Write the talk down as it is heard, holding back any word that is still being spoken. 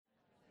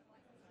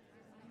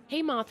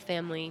Hey Moth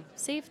family,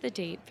 save the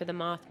date for the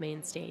Moth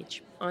main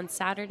stage on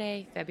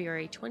Saturday,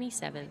 February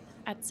 27th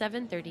at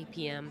 7:30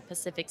 p.m.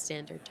 Pacific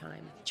Standard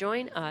Time.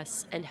 Join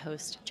us and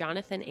host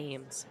Jonathan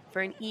Ames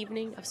for an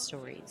evening of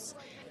stories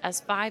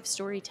as 5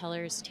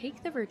 storytellers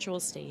take the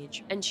virtual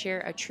stage and share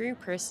a true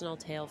personal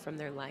tale from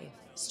their life.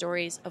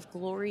 Stories of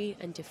glory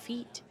and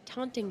defeat,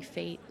 taunting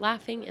fate,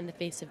 laughing in the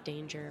face of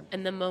danger,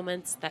 and the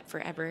moments that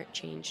forever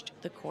changed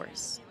the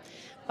course.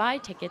 Buy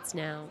tickets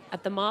now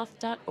at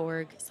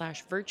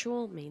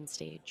themoth.org/virtual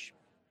mainstage.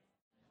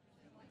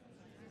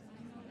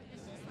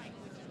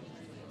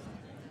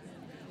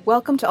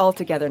 Welcome to All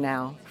Together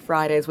Now,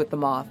 Fridays with the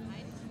Moth.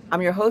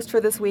 I'm your host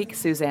for this week,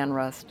 Suzanne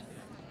Rust.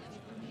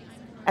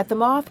 At the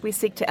Moth, we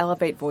seek to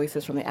elevate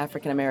voices from the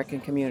African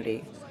American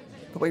community,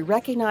 but we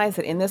recognize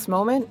that in this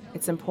moment,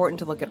 it's important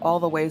to look at all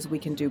the ways we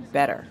can do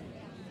better.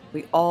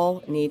 We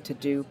all need to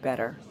do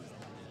better.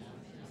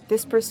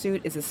 This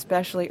pursuit is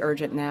especially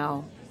urgent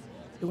now.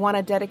 We want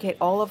to dedicate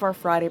all of our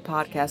Friday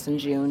podcasts in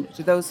June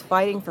to those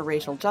fighting for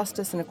racial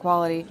justice and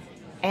equality,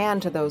 and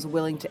to those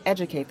willing to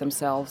educate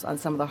themselves on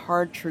some of the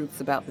hard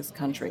truths about this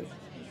country.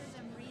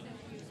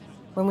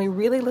 When we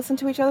really listen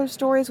to each other's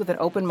stories with an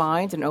open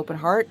mind and open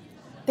heart,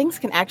 things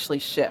can actually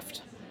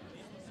shift.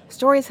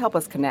 Stories help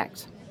us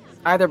connect,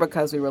 either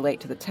because we relate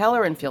to the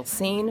teller and feel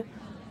seen,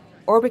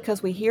 or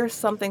because we hear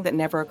something that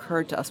never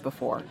occurred to us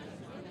before,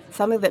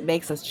 something that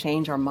makes us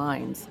change our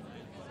minds.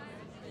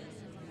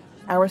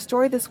 Our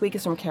story this week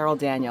is from Carol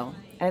Daniel,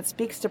 and it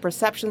speaks to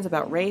perceptions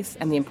about race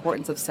and the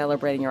importance of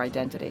celebrating your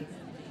identity.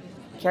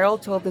 Carol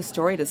told this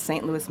story to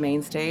St. Louis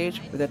Main Stage,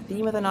 where the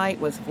theme of the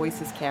night was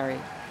Voices Carry.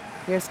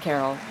 Here's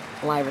Carol,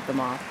 live at the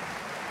Moth.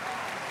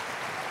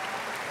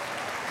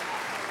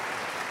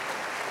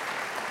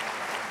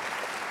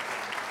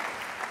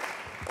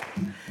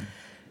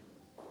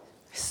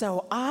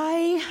 So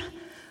I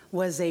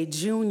was a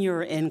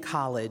junior in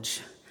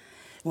college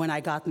when I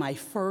got my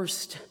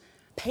first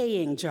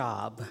paying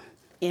job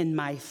in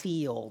my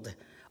field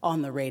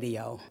on the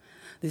radio.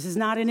 This is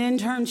not an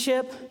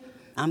internship.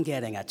 I'm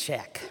getting a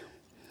check.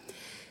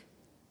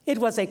 It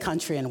was a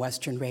country and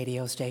western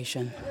radio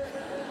station.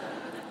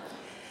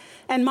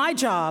 And my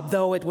job,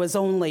 though it was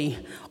only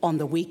on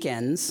the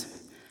weekends,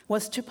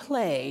 was to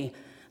play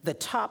the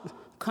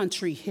top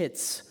country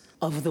hits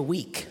of the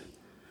week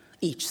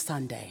each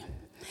Sunday.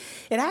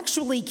 It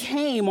actually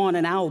came on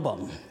an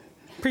album,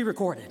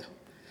 pre-recorded.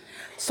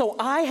 So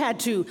I had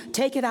to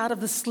take it out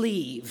of the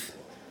sleeve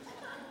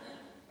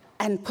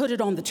and put it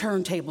on the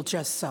turntable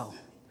just so,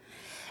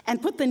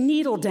 and put the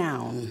needle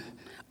down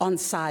on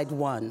side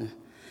 1,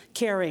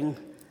 caring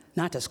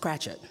not to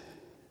scratch it,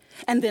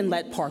 and then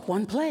let part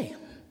 1 play.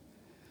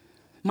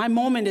 My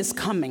moment is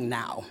coming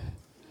now.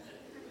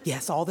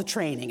 Yes, all the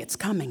training, it's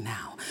coming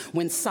now.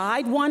 When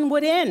side 1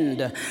 would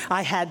end,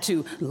 I had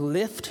to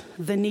lift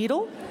the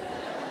needle,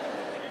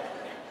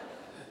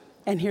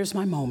 and here's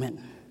my moment.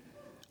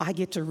 I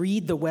get to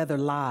read the weather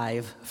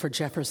live for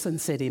Jefferson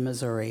City,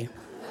 Missouri.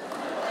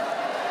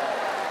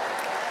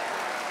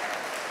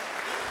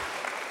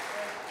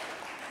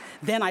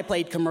 Then I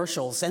played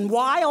commercials, and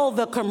while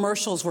the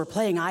commercials were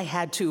playing, I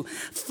had to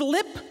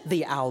flip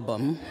the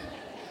album,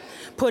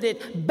 put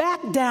it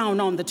back down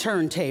on the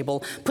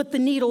turntable, put the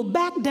needle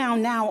back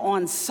down now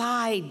on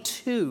side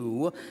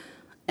 2,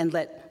 and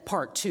let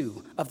part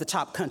 2 of the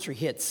top country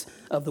hits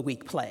of the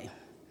week play.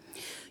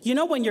 You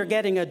know, when you're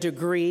getting a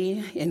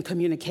degree in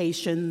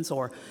communications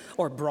or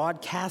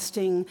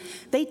broadcasting,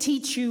 they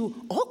teach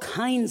you all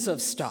kinds of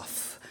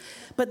stuff,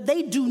 but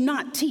they do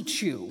not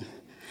teach you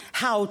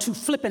how to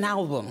flip an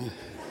album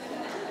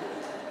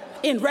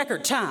in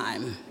record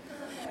time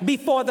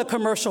before the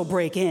commercial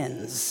break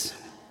ends.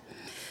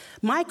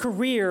 My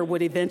career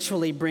would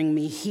eventually bring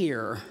me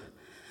here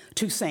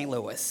to St.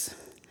 Louis.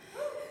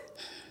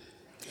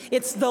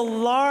 It's the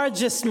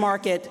largest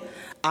market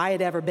I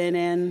had ever been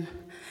in.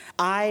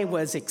 I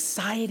was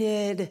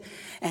excited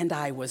and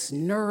I was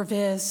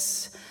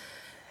nervous.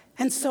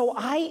 And so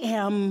I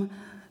am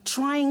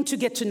trying to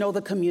get to know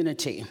the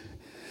community.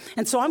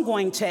 And so I'm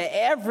going to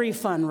every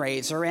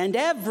fundraiser and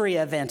every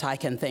event I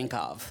can think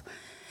of.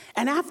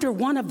 And after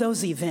one of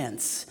those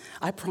events,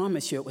 I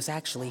promise you it was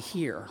actually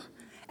here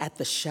at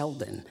the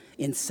Sheldon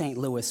in St.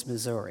 Louis,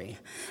 Missouri,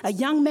 a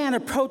young man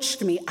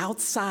approached me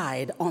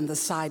outside on the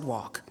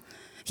sidewalk.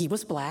 He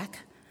was black,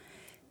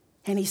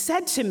 and he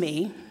said to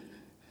me,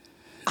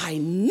 "I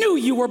knew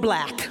you were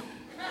black."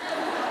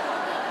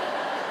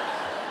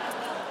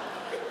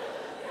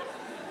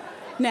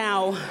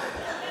 Now,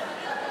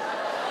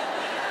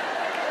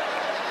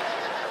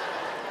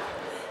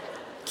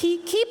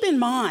 keep in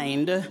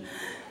mind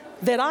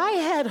that I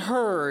had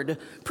heard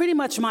pretty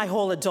much my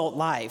whole adult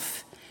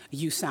life,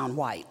 "You sound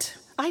white."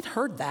 I'd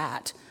heard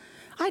that.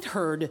 I'd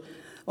heard,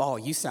 "Oh,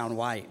 you sound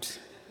white.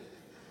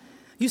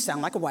 You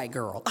sound like a white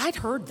girl." I'd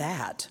heard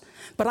that.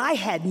 But I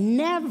had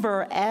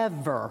never,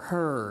 ever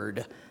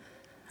heard,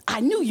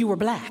 "I knew you were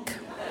black."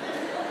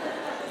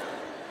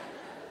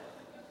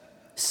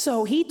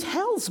 So he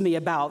tells me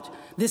about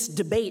this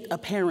debate,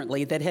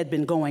 apparently, that had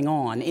been going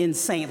on in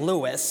St.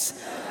 Louis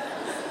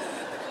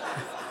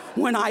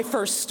When I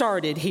first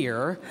started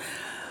here,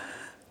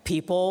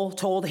 people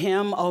told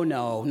him, oh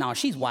no,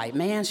 she's white,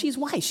 man, she's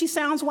white. She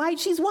sounds white,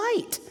 she's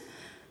white.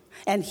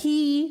 And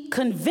he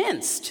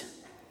convinced,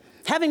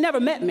 having never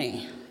met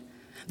me,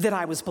 that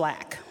I was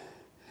black.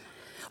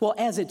 Well,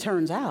 as it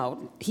turns out,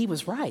 he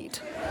was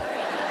right.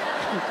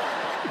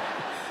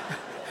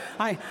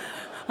 I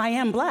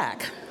am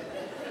black.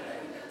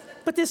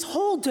 But this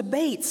whole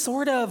debate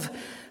sort of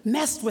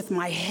messed with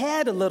my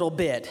head a little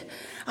bit.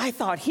 I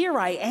thought, here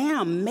I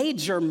am,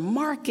 major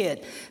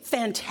market,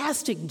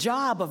 fantastic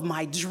job of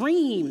my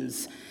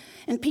dreams,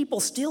 and people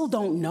still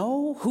don't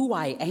know who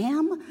I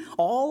am,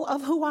 all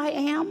of who I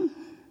am.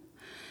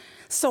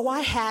 So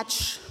I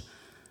hatch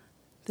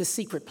this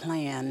secret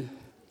plan,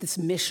 this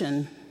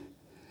mission.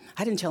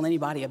 I didn't tell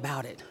anybody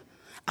about it.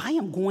 I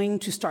am going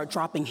to start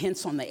dropping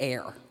hints on the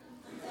air.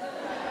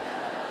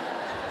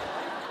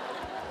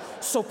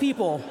 So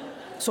people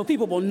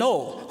will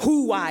know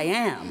who I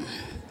am.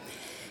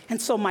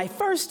 And so my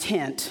first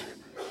hint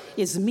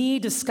is me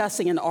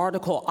discussing an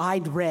article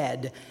I'd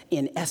read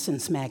in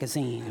Essence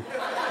magazine.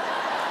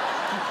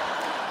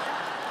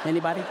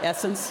 Anybody?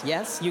 Essence?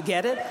 Yes? You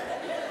get it?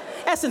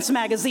 Essence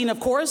magazine, of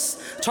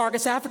course,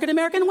 targets African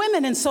American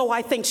women, and so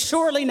I think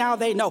surely now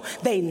they know.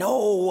 They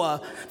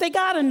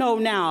gotta know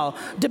now.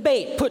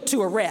 Debate put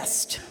to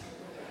arrest.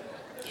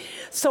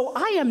 So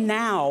I am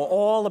now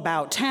all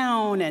about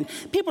town, and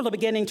people are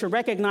beginning to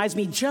recognize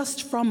me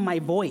just from my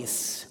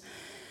voice.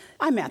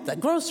 I'm at the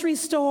grocery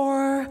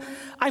store.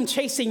 I'm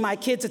chasing my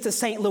kids at the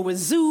St. Louis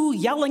Zoo,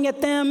 yelling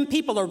at them.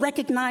 People are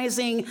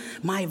recognizing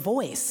my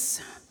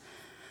voice.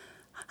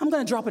 I'm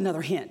going to drop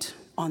another hint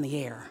on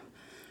the air.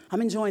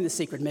 I'm enjoying the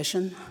secret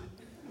mission.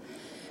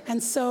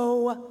 And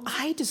so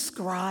I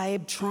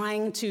describe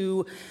trying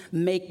to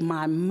make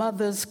my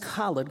mother's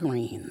collard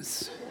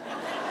greens.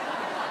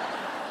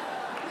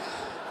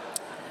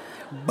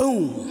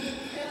 Boom.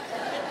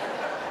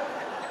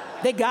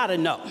 They gotta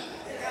know.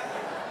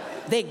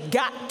 They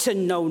got to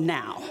know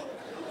now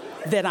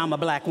that I'm a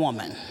black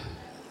woman.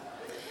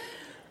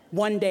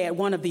 One day at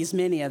one of these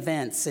many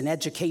events, an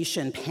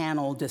education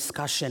panel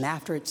discussion,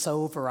 after it's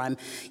over, I'm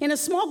in a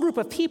small group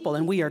of people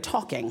and we are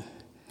talking.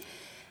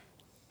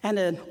 And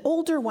an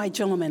older white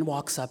gentleman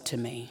walks up to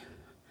me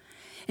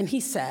and he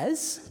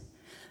says,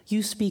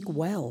 "You speak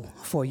well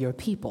for your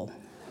people."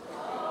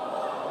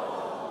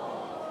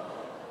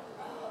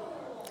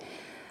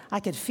 I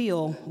could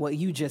feel what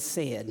you just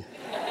said.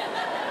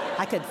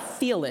 I could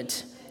feel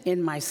it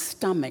in my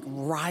stomach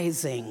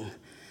rising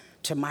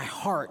to my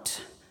heart,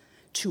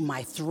 to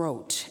my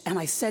throat. And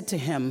I said to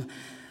him,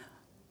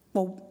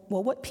 well,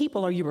 what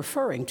people are you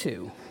referring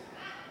to?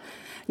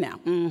 Now,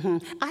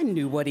 I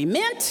knew what he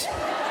meant.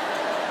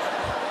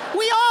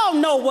 We all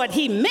know what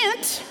he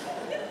meant.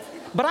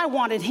 But I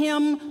wanted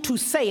him to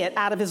say it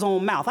out of his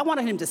own mouth. I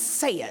wanted him to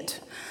say it.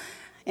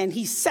 And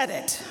he said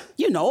it.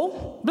 You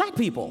know, black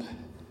people.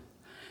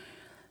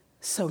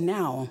 So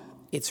now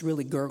it's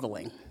really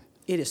gurgling.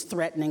 It is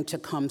threatening to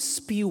come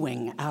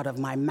spewing out of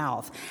my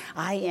mouth.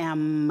 I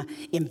am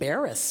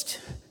embarrassed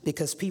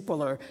because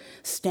people are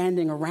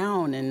standing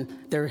around and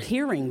they're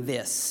hearing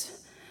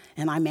this.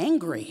 And I'm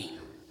angry.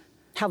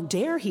 How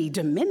dare he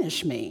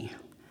diminish me?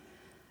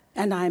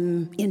 And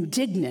I'm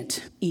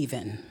indignant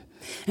even.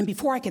 And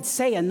before I could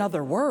say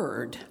another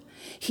word,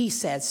 he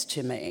says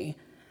to me,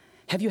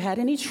 "Have you had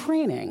any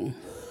training?"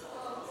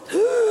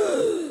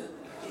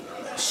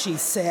 She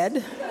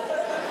said.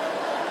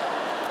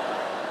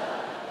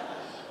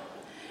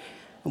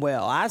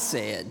 Well, I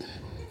said,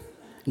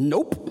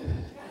 nope.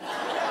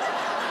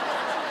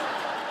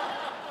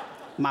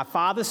 My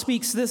father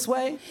speaks this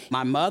way,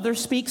 my mother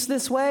speaks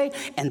this way,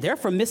 and they're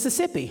from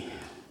Mississippi.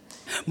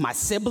 My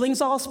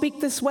siblings all speak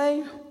this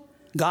way.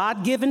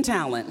 God-given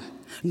talent.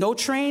 No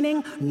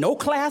training, no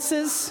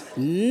classes,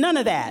 none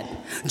of that.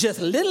 Just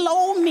little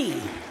old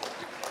me.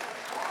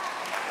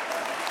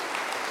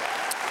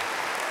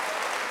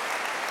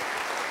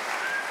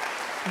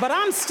 But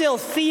I'm still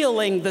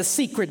feeling the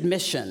secret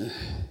mission.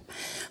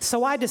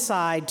 So I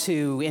decide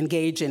to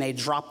engage in a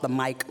drop the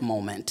mic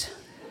moment.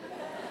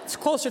 It's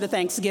closer to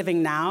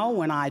Thanksgiving now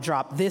when I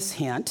drop this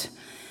hint,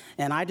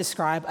 and I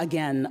describe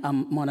again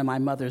one of my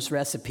mother's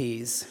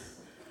recipes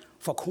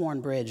for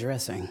cornbread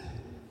dressing.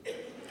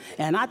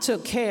 And I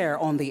took care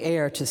on the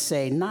air to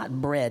say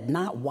not bread,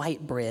 not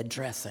white bread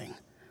dressing,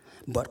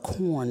 but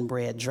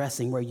cornbread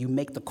dressing, where you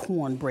make the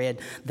cornbread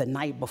the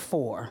night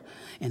before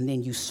and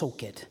then you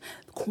soak it.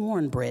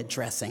 Cornbread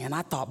dressing. And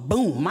I thought,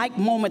 boom, mic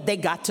moment, they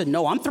got to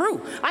know I'm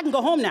through. I can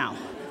go home now.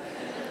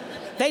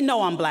 They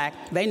know I'm black.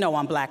 They know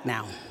I'm black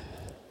now.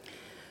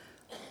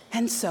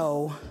 And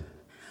so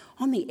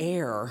on the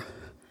air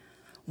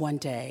one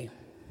day,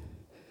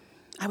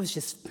 I was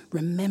just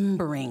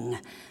remembering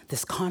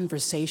this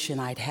conversation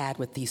I'd had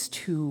with these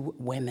two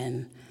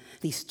women,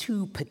 these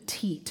two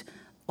petite,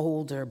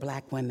 older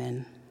black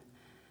women,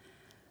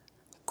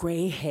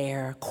 gray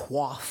hair,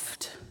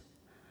 coiffed.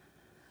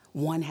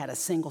 One had a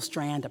single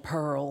strand of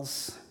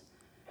pearls.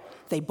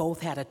 They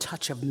both had a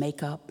touch of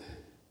makeup.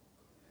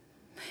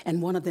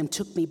 And one of them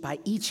took me by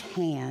each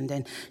hand,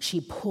 and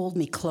she pulled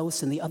me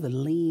close, and the other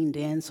leaned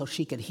in so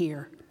she could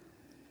hear.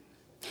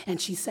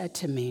 And she said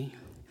to me,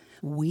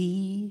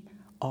 "We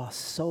are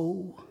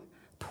so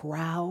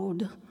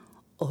proud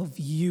of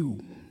you."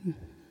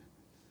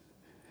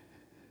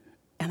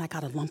 And I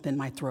got a lump in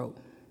my throat.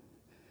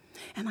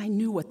 And I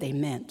knew what they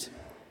meant.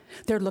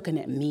 They're looking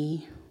at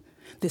me,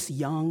 this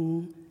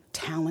young,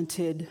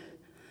 talented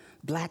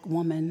Black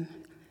woman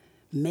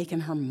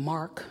making her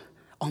mark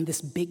on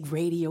this big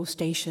radio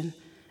station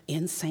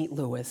in St.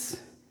 Louis.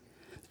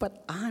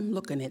 But I'm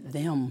looking at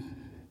them.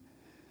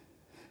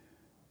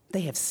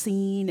 They have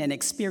seen and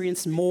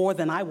experienced more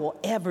than I will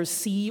ever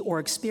see or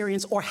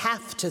experience or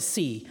have to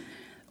see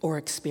or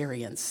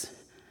experience.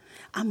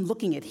 I'm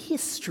looking at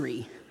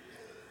history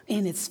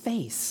in its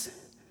face,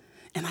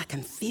 and I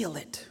can feel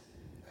it.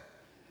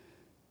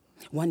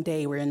 One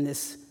day we're in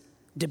this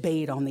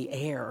debate on the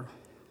air.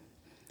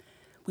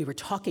 We were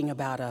talking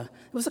about it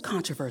was a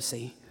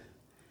controversy.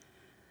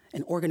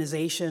 An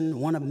organization,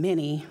 one of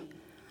many,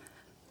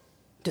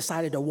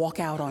 decided to walk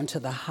out onto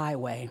the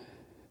highway,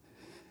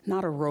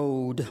 not a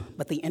road,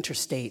 but the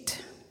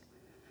interstate,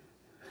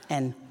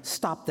 and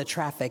stop the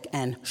traffic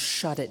and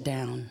shut it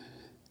down.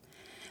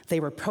 They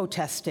were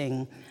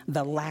protesting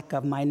the lack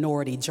of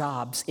minority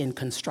jobs in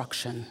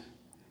construction.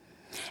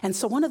 And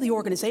so one of the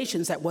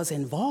organizations that was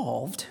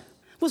involved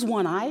was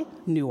one I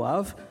knew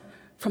of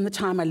from the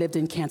time I lived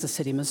in Kansas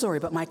City, Missouri,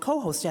 but my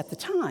co-host at the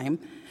time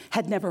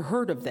had never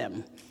heard of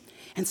them.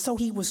 And so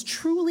he was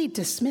truly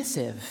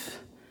dismissive,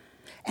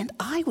 and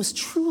I was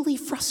truly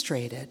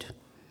frustrated.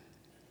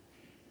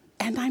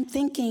 And I'm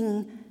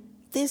thinking,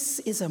 this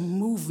is a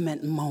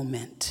movement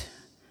moment.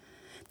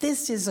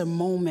 This is a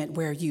moment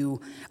where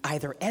you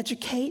either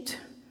educate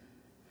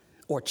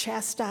or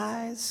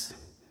chastise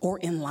or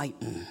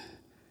enlighten.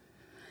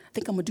 I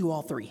think I'm gonna do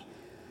all three.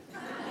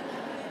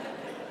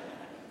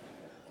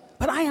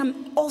 But I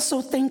am also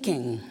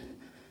thinking,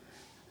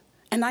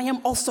 and I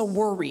am also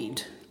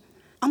worried.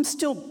 I'm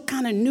still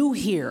kind of new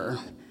here.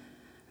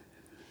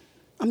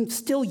 I'm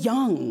still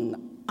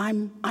young.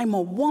 I'm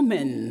a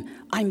woman.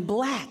 I'm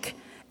Black,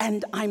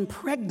 and I'm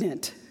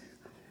pregnant.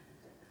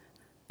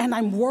 And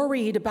I'm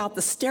worried about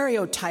the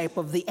stereotype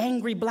of the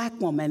angry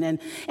Black woman,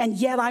 and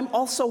yet I'm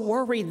also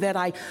worried that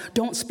I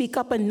don't speak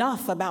up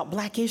enough about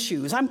Black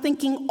issues. I'm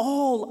thinking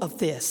all of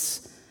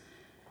this.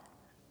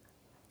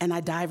 And I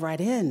dive right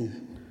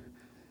in.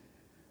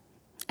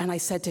 And I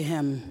said to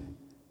him,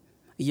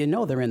 "You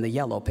know they're in the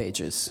yellow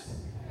pages.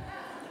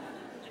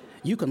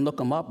 You can look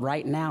them up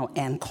right now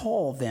and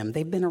call them.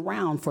 They've been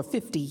around for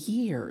 50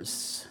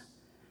 years.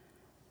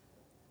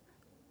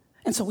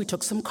 And so we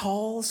took some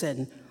calls,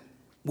 and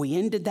we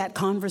ended that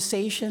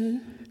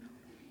conversation,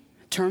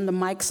 turned the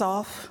mics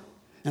off,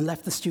 and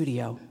left the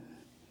studio.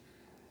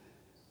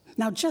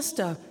 Now, just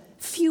a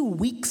few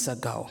weeks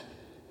ago,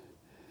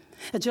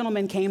 a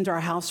gentleman came to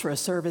our house for a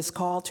service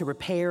call to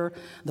repair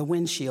the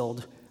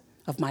windshield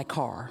of my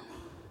car.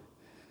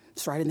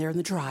 It's right in there in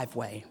the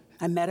driveway.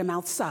 I met him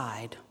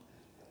outside.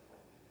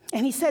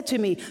 And he said to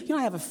me,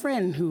 I have a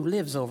friend who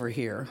lives over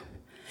here,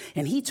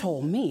 and he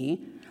told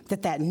me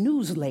that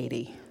news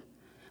lady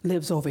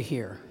lives over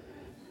here.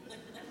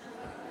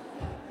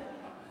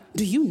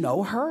 Do you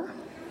know her?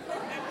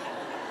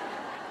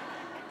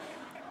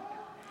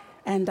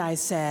 And I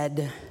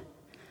said,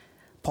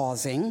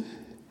 pausing,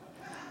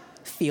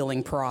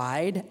 feeling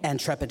pride and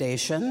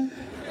trepidation.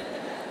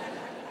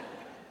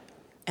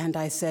 And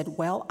I said,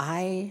 well,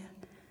 I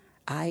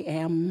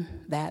am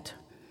that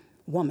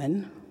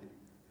woman.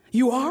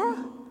 You are?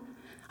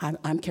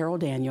 I'm Carol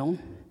Daniel.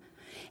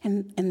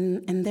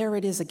 And there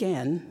it is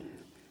again.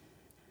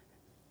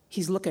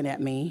 He's looking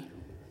at me.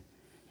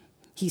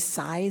 He's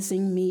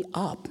sizing me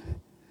up.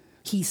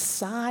 He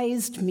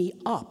sized me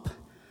up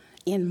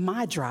in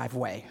my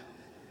driveway.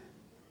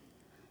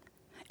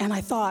 And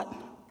I thought,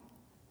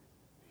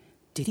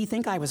 did he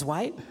think I was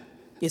white?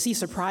 Is he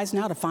surprised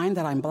now to find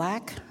that I'm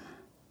Black?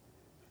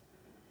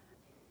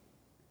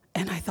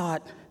 And I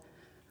thought,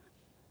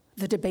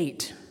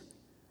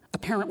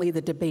 apparently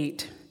the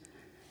debate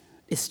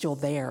is still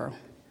there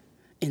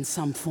in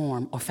some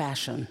form or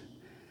fashion.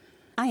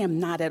 I am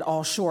not at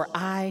all sure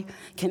I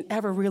can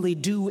ever really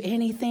do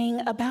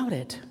anything about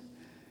it.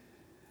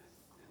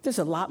 There's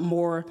a lot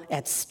more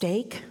at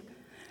stake.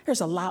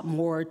 There's a lot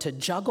more to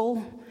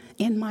juggle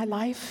in my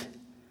life.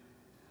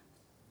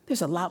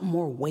 There's a lot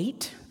more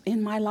weight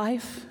in my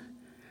life.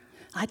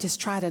 I just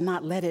try to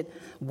not let it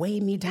weigh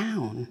me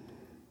down.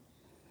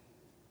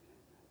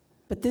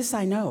 But this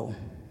I know,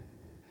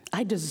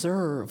 I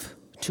deserve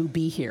to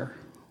be here.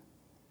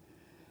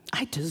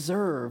 I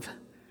deserve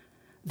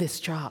this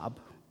job.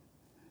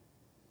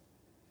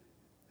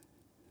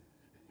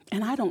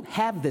 And I don't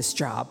have this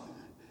job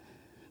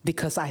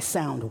because I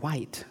sound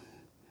white.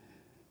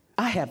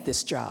 I have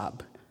this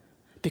job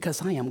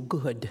because I am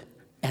good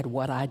at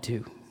what I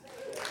do.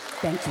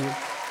 Thank you.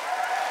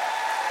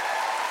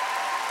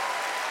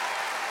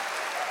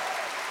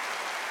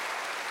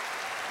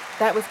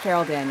 That was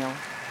Carol Daniel.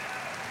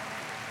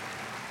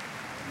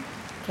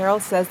 Carol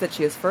says that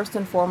she is first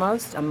and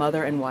foremost a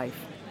mother and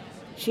wife.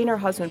 She and her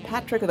husband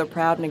Patrick are the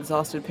proud and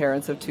exhausted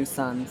parents of 2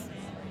 sons.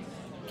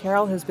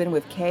 Carol has been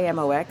with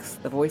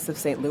KMOX, the voice of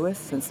St. Louis,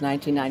 since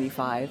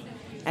 1995,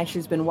 and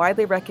she's been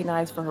widely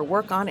recognized for her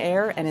work on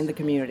air and in the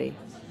community.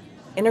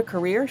 In her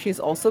career, she's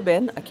also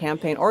been a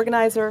campaign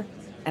organizer,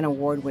 an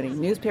award-winning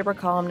newspaper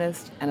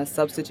columnist, and a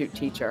substitute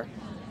teacher.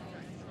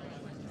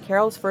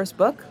 Carol's first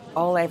book,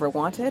 All I Ever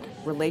Wanted,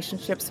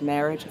 Relationships,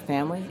 Marriage,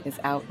 Family, is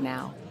out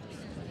now.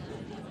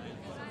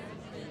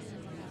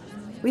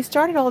 We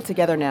started All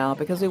Together Now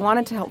because we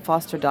wanted to help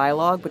foster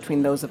dialogue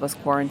between those of us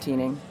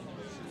quarantining.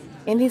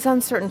 In these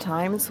uncertain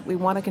times, we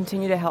want to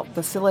continue to help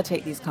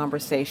facilitate these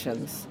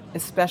conversations,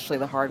 especially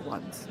the hard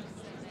ones.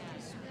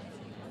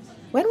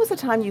 When was the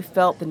time you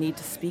felt the need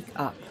to speak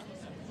up?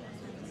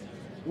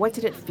 What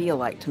did it feel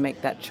like to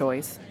make that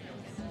choice?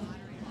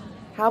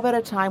 How about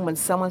a time when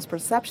someone's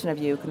perception of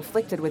you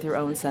conflicted with your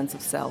own sense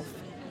of self?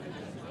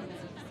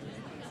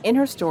 In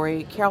her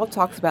story, Carol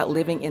talks about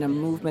living in a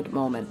movement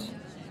moment.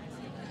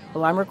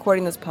 Well, I'm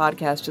recording this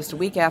podcast just a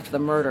week after the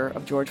murder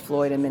of George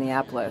Floyd in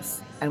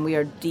Minneapolis, and we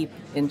are deep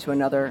into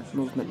another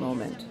movement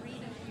moment.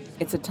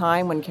 It's a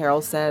time when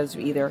Carol says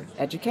you either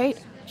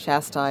educate,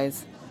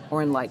 chastise,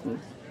 or enlighten.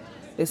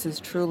 This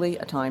is truly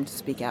a time to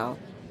speak out.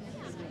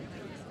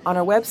 On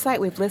our website,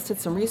 we've listed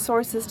some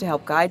resources to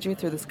help guide you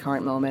through this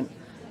current moment,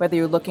 whether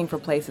you're looking for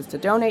places to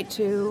donate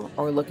to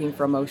or looking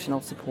for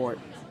emotional support.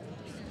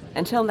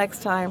 Until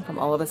next time, from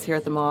all of us here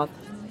at The Moth,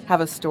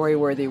 have a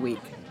story-worthy week.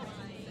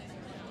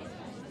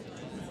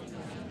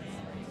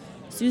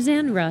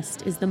 Suzanne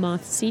Rust is The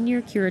Moth's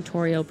senior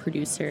curatorial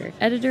producer,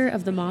 editor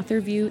of the Moth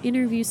Review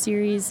interview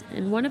series,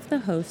 and one of the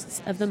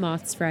hosts of the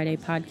Moth's Friday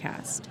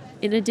podcast.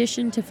 In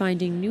addition to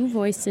finding new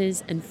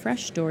voices and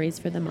fresh stories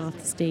for the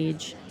Moth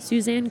stage,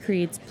 Suzanne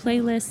creates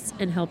playlists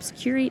and helps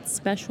curate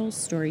special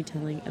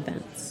storytelling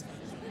events.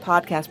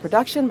 Podcast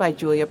production by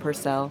Julia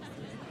Purcell.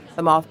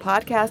 The Moth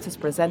Podcast is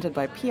presented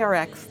by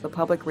PRX, the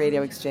Public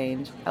Radio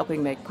Exchange,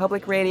 helping make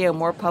public radio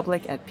more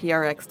public at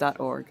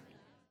prx.org.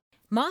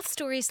 Moth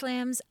Story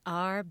Slams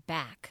are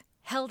back.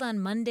 Held on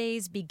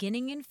Mondays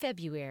beginning in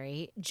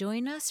February,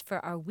 join us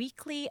for our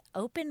weekly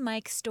open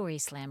mic story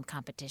slam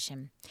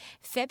competition.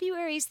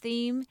 February's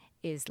theme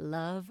is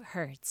Love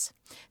Hurts.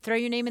 Throw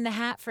your name in the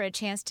hat for a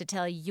chance to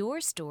tell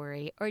your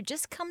story or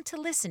just come to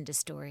listen to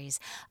stories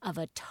of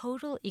a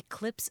total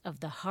eclipse of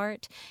the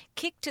heart,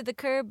 kicked to the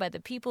curb by the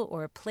people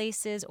or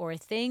places or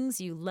things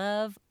you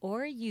love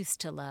or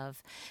used to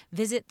love.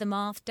 Visit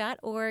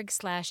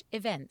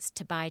themoth.org/events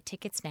to buy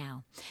tickets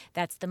now.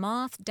 That's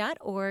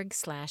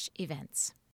themoth.org/events.